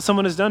what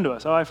someone has done to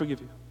us. Oh, I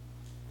forgive you,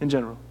 in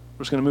general.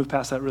 We're just going to move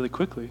past that really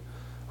quickly.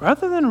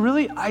 Rather than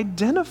really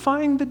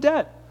identifying the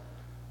debt.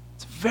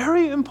 It's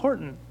very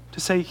important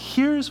to say,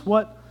 here's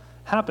what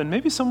happened.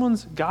 Maybe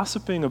someone's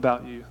gossiping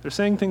about you. They're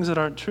saying things that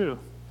aren't true.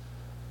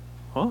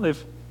 Well,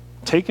 they've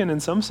taken, in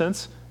some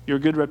sense, your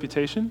good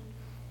reputation.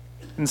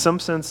 In some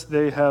sense,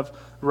 they have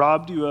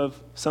robbed you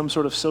of some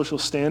sort of social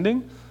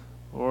standing,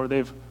 or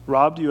they've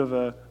robbed you of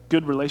a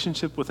good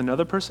relationship with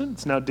another person.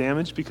 It's now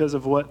damaged because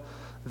of what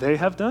they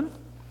have done.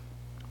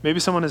 Maybe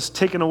someone has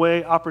taken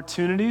away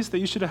opportunities that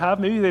you should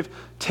have. Maybe they've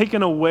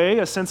taken away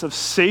a sense of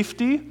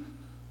safety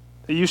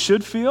that you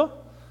should feel.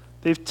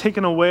 They've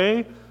taken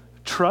away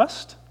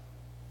trust.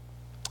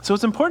 So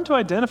it's important to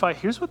identify,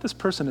 here's what this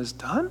person has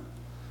done.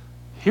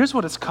 Here's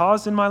what it's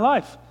caused in my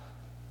life.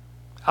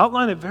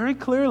 Outline it very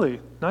clearly,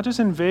 not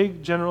just in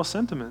vague general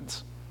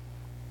sentiments.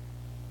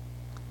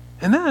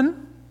 And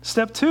then,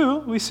 step 2,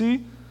 we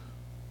see,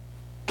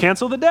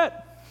 cancel the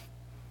debt.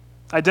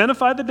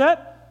 Identify the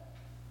debt.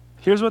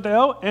 Here's what they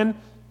owe, and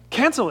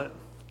cancel it.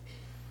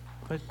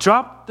 Right?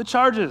 Drop the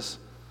charges.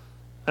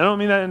 I don't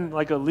mean that in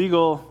like a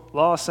legal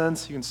law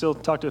sense. You can still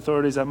talk to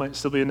authorities. That might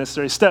still be a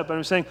necessary step. But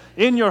I'm saying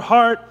in your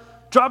heart,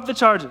 drop the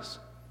charges.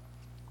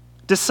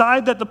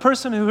 Decide that the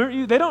person who hurt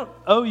you, they don't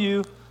owe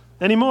you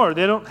anymore.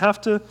 They don't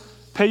have to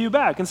pay you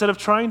back. Instead of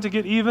trying to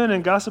get even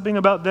and gossiping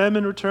about them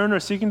in return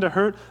or seeking to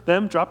hurt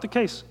them, drop the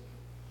case.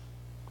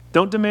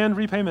 Don't demand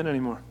repayment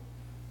anymore.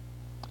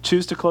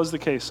 Choose to close the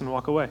case and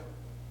walk away.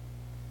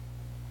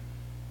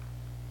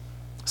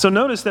 So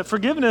notice that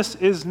forgiveness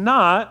is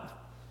not,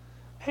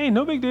 hey,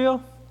 no big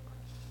deal.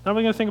 Not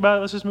really going to think about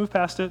it. Let's just move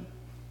past it.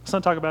 Let's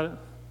not talk about it.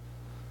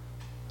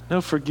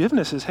 No,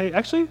 forgiveness is, hey,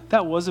 actually,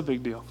 that was a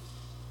big deal.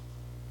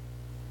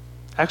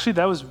 Actually,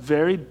 that was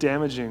very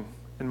damaging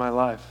in my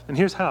life. And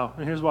here's how,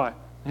 and here's why, and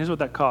here's what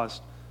that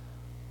caused.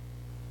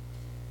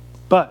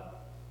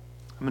 But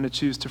I'm going to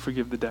choose to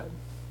forgive the debt.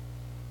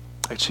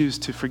 I choose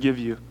to forgive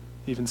you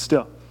even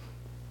still.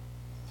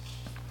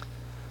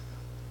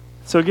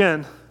 So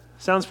again,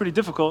 sounds pretty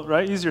difficult,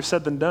 right? Easier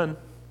said than done.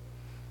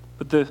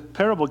 But the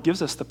parable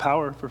gives us the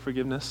power for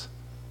forgiveness,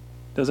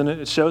 doesn't it?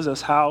 It shows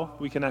us how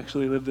we can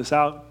actually live this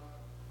out.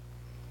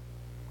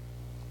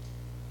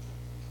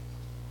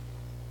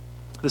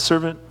 The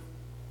servant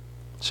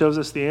shows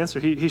us the answer.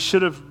 He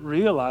should have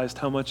realized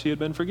how much he had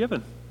been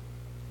forgiven.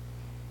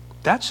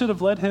 That should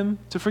have led him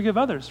to forgive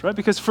others, right?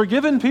 Because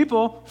forgiven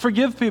people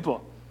forgive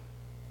people.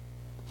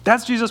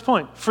 That's Jesus'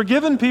 point.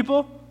 Forgiven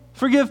people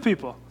forgive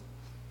people.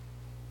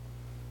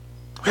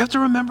 We have to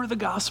remember the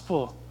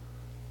gospel.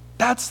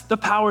 That's the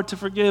power to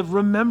forgive.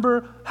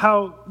 Remember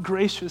how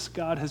gracious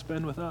God has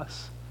been with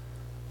us.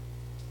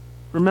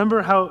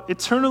 Remember how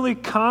eternally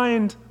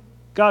kind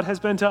God has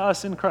been to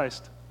us in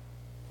Christ.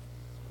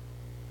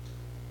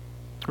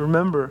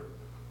 Remember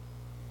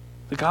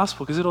the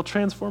gospel, because it'll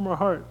transform our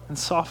heart and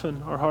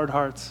soften our hard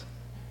hearts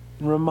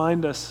and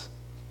remind us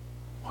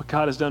what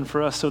God has done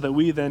for us so that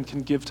we then can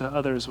give to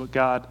others what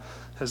God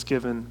has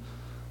given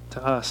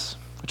to us.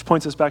 Which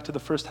points us back to the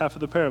first half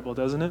of the parable,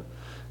 doesn't it?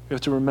 We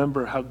have to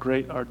remember how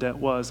great our debt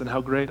was and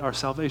how great our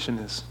salvation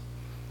is.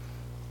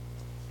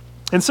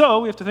 And so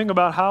we have to think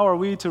about how are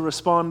we to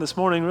respond this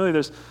morning. Really,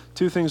 there's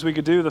 2 things we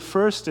could do. The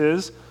first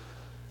is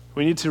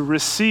we need to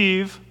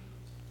receive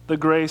the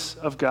grace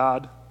of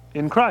God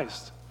in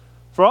Christ.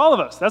 For all of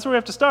us, that's where we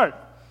have to start,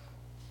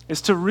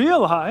 is to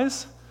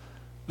realize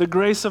the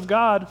grace of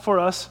God for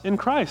us in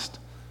Christ.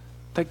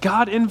 That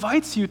God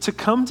invites you to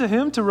come to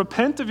him, to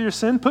repent of your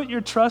sin, put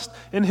your trust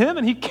in him,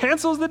 and he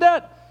cancels the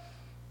debt.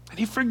 And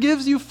he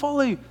forgives you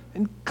fully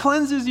and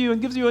cleanses you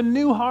and gives you a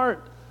new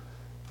heart.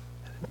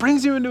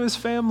 Brings you into his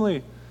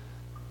family.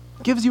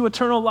 Gives you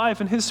eternal life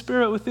and his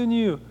spirit within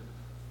you.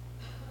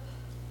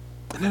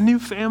 And a new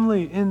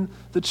family in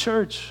the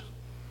church.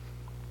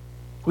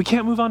 We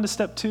can't move on to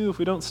step 2 if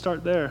we don't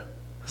start there.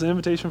 It's an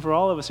invitation for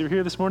all of us. You're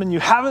here this morning,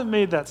 you haven't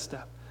made that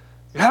step.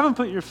 You haven't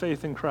put your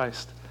faith in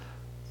Christ.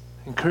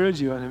 I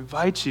encourage you and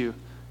invite you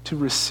to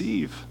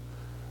receive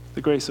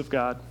the grace of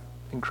God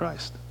in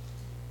Christ.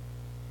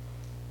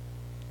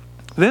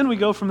 Then we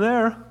go from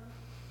there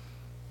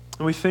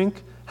and we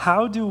think,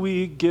 how do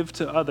we give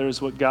to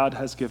others what God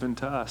has given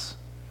to us?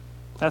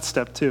 That's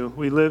step 2.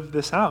 We live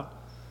this out.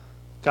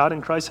 God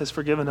in Christ has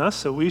forgiven us,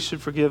 so we should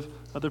forgive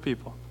other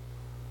people.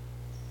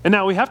 And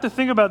now we have to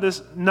think about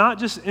this not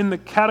just in the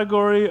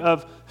category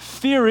of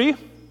theory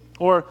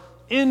or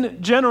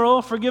in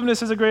general,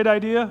 forgiveness is a great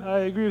idea. I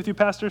agree with you,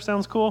 Pastor.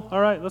 Sounds cool. All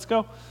right, let's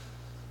go.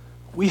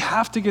 We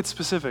have to get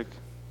specific.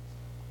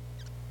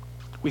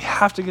 We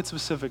have to get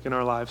specific in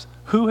our lives.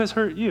 Who has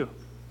hurt you?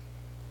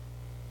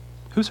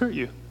 Who's hurt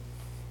you?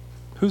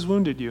 Who's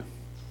wounded you?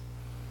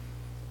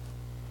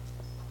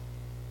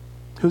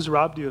 Who's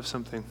robbed you of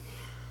something?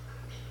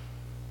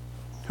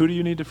 Who do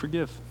you need to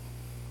forgive?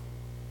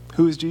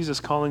 Who is Jesus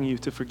calling you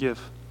to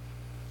forgive?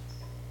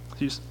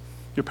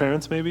 Your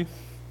parents, maybe?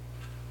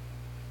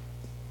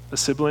 A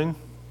sibling?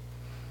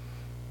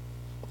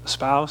 A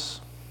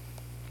spouse?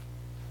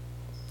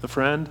 A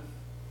friend?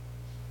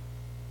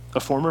 A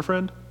former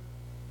friend?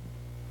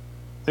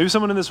 Maybe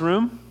someone in this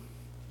room?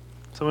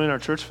 Someone in our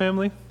church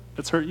family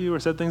that's hurt you or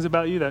said things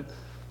about you that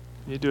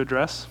you need to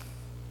address?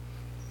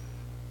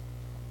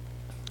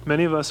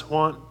 Many of us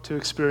want to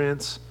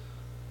experience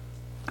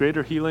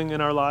greater healing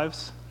in our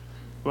lives.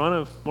 We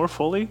want to more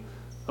fully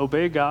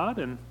obey God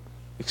and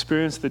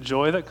experience the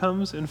joy that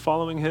comes in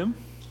following Him.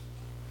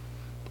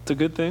 It's a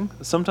good thing.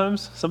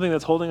 Sometimes something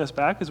that's holding us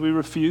back is we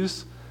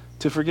refuse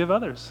to forgive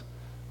others.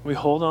 We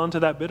hold on to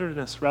that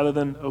bitterness rather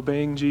than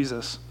obeying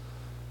Jesus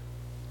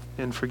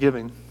and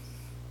forgiving.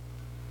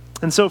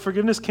 And so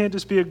forgiveness can't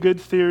just be a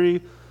good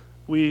theory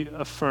we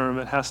affirm.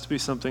 It has to be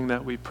something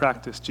that we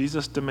practice.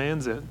 Jesus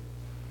demands it.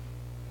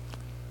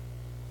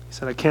 He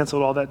said, I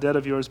canceled all that debt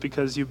of yours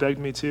because you begged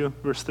me to.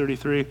 Verse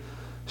 33,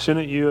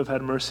 shouldn't you have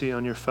had mercy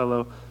on your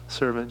fellow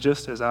servant,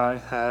 just as I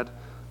had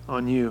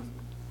on you?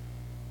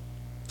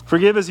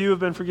 Forgive as you have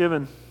been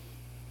forgiven.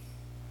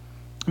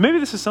 Maybe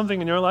this is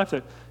something in your life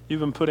that you've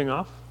been putting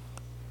off.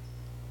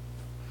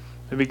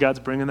 Maybe God's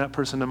bringing that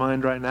person to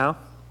mind right now.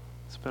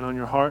 It's been on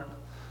your heart.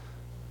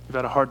 You've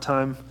had a hard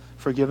time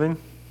forgiving.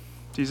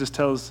 Jesus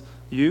tells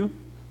you,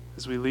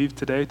 as we leave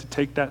today, to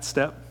take that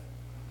step.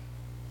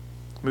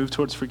 Move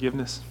towards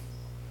forgiveness.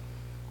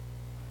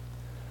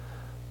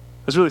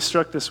 I was really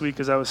struck this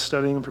week as I was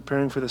studying and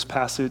preparing for this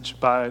passage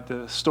by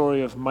the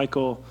story of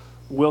Michael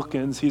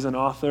Wilkins. He's an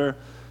author.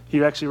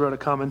 He actually wrote a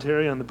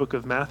commentary on the book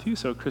of Matthew,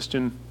 so a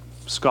Christian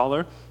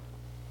scholar.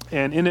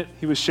 And in it,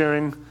 he was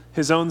sharing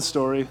his own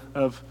story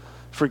of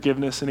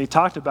forgiveness. And he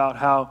talked about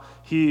how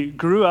he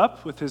grew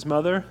up with his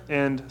mother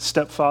and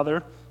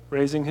stepfather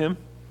raising him.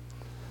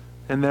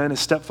 And then his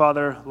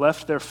stepfather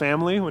left their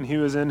family when he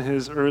was in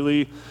his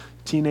early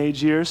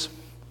teenage years,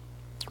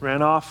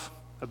 ran off,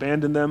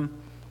 abandoned them.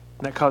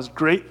 And that caused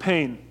great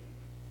pain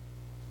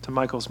to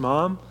Michael's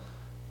mom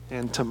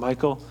and to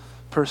Michael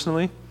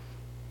personally.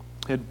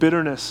 He had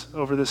bitterness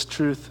over this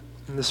truth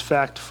and this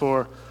fact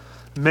for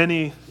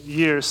many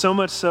years. So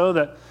much so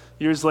that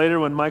years later,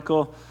 when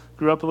Michael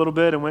grew up a little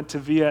bit and went to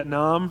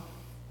Vietnam,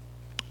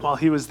 while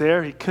he was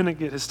there, he couldn't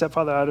get his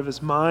stepfather out of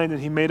his mind,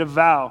 and he made a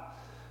vow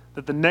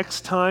that the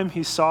next time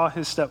he saw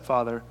his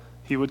stepfather,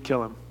 he would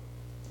kill him.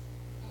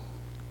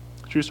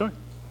 True story.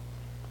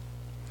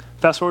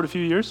 Fast forward a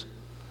few years.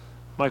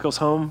 Michael's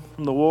home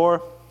from the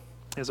war.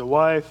 He has a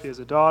wife. He has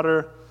a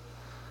daughter.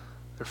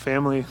 Their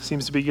family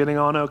seems to be getting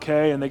on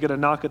okay, and they get a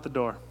knock at the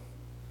door.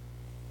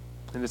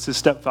 And it's his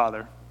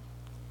stepfather.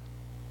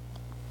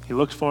 He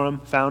looked for him,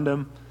 found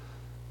him,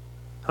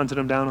 hunted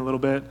him down a little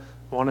bit,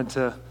 wanted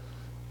to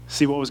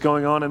see what was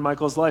going on in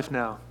Michael's life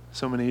now,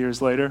 so many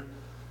years later.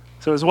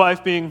 So his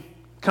wife, being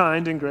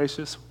kind and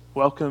gracious,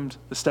 welcomed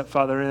the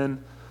stepfather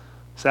in,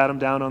 sat him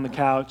down on the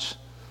couch,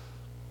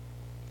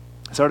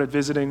 started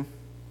visiting,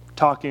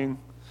 talking,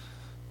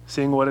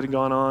 seeing what had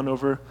gone on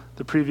over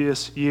the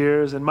previous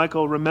years. And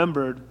Michael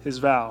remembered his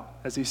vow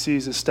as he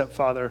sees his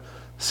stepfather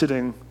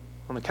sitting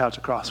on the couch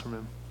across from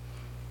him.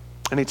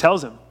 And he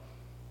tells him,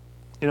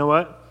 you know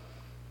what?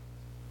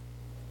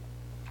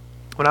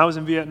 When I was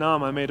in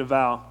Vietnam, I made a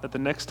vow that the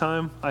next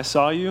time I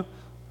saw you,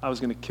 I was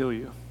going to kill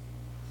you.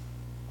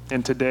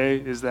 And today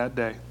is that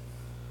day.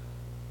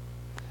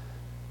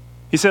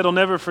 He said he'll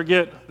never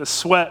forget the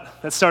sweat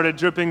that started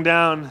dripping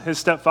down his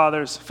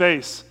stepfather's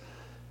face.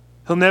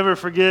 He'll never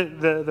forget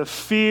the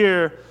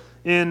fear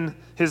in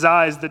his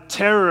eyes, the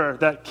terror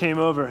that came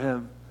over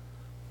him.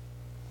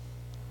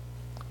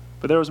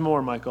 But there was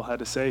more Michael had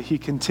to say. He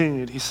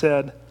continued. He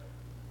said,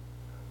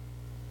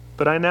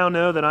 but I now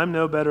know that I'm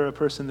no better a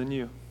person than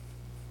you.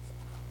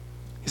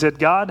 He said,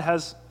 God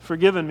has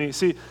forgiven me.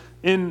 See,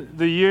 in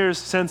the years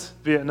since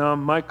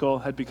Vietnam, Michael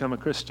had become a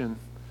Christian.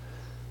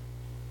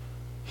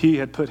 He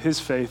had put his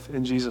faith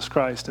in Jesus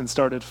Christ and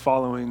started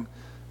following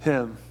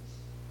him.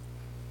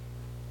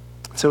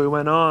 So he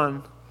went on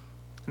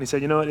and he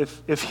said, you know what,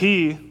 if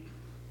he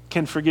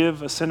can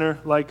forgive a sinner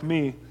like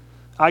me,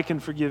 I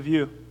can forgive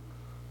you.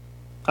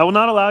 I will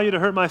not allow you to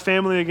hurt my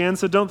family again,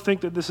 so don't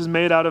think that this is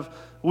made out of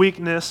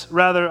weakness.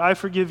 Rather, I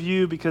forgive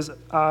you because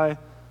I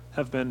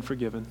have been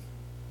forgiven.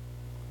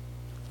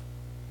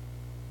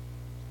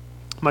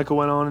 Michael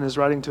went on in his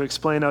writing to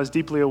explain, I was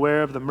deeply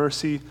aware of the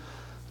mercy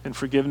and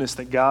forgiveness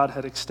that God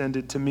had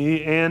extended to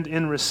me, and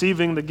in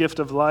receiving the gift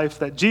of life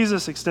that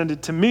Jesus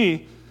extended to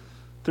me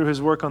through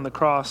his work on the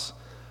cross,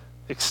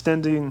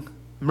 extending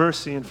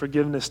mercy and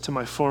forgiveness to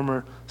my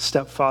former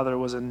stepfather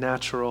was a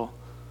natural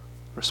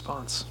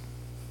response.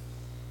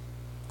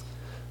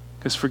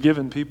 Because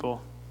forgiven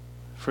people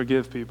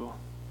forgive people.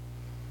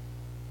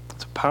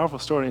 It's a powerful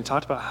story, and he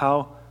talked about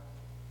how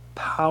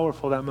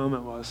powerful that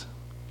moment was.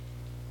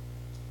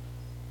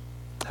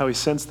 How he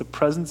sensed the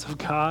presence of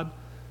God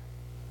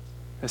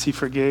as he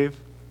forgave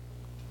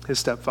his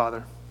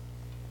stepfather.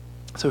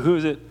 So who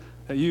is it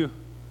that you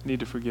need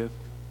to forgive?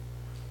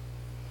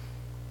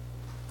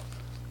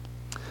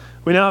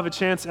 We now have a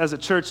chance as a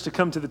church to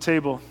come to the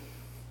table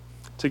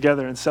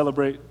together and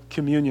celebrate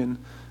communion,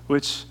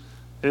 which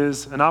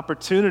is an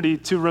opportunity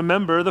to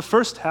remember the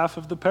first half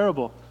of the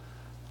parable,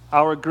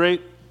 our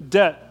great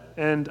debt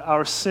and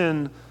our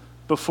sin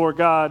before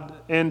God.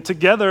 And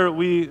together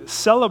we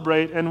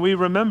celebrate and we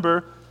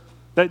remember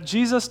that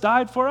Jesus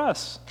died for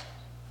us.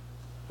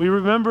 We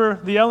remember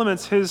the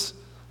elements, his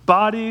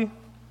body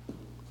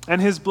and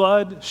his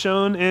blood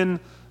shown in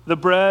the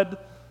bread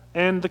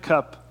and the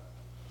cup.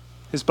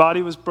 His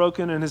body was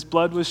broken and his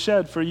blood was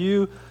shed for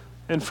you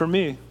and for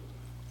me,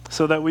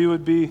 so that we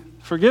would be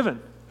forgiven,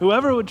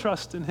 whoever would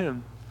trust in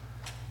him.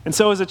 And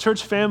so as a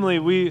church family,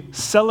 we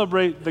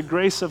celebrate the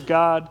grace of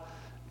God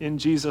in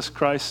Jesus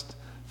Christ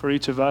for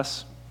each of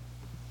us.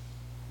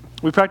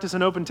 We practice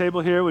an open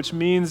table here, which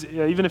means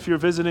even if you're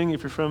visiting,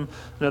 if you're from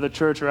another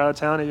church or out of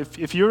town,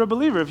 if you're a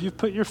believer, if you've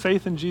put your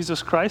faith in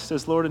Jesus Christ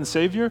as Lord and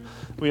Savior,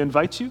 we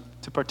invite you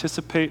to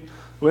participate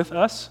with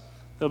us.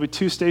 There'll be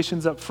 2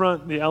 stations up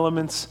front. The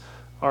elements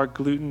are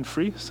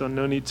gluten-free, so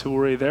no need to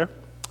worry there.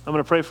 I'm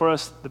going to pray for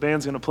us. The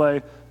band's going to play,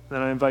 and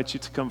then I invite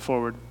you to come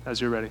forward as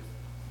you're ready.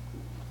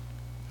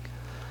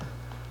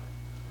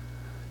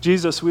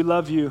 Jesus, we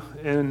love you,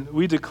 and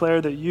we declare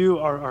that you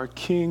are our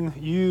King,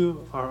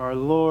 you are our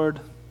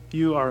Lord,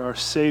 you are our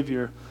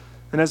Savior.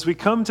 And as we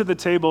come to the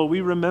table,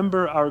 we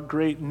remember our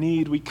great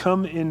need. We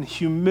come in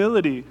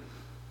humility.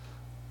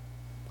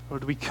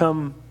 Lord, we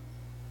come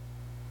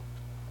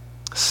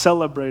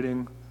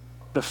celebrating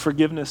the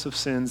forgiveness of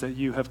sins that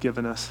you have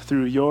given us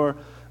through your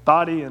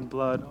body and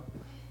blood,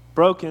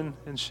 broken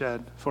and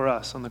shed for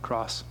us on the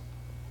cross.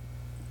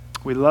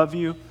 We love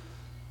you.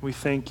 We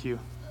thank you.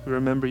 We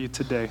remember you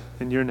today.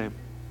 In your name,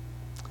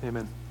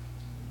 amen.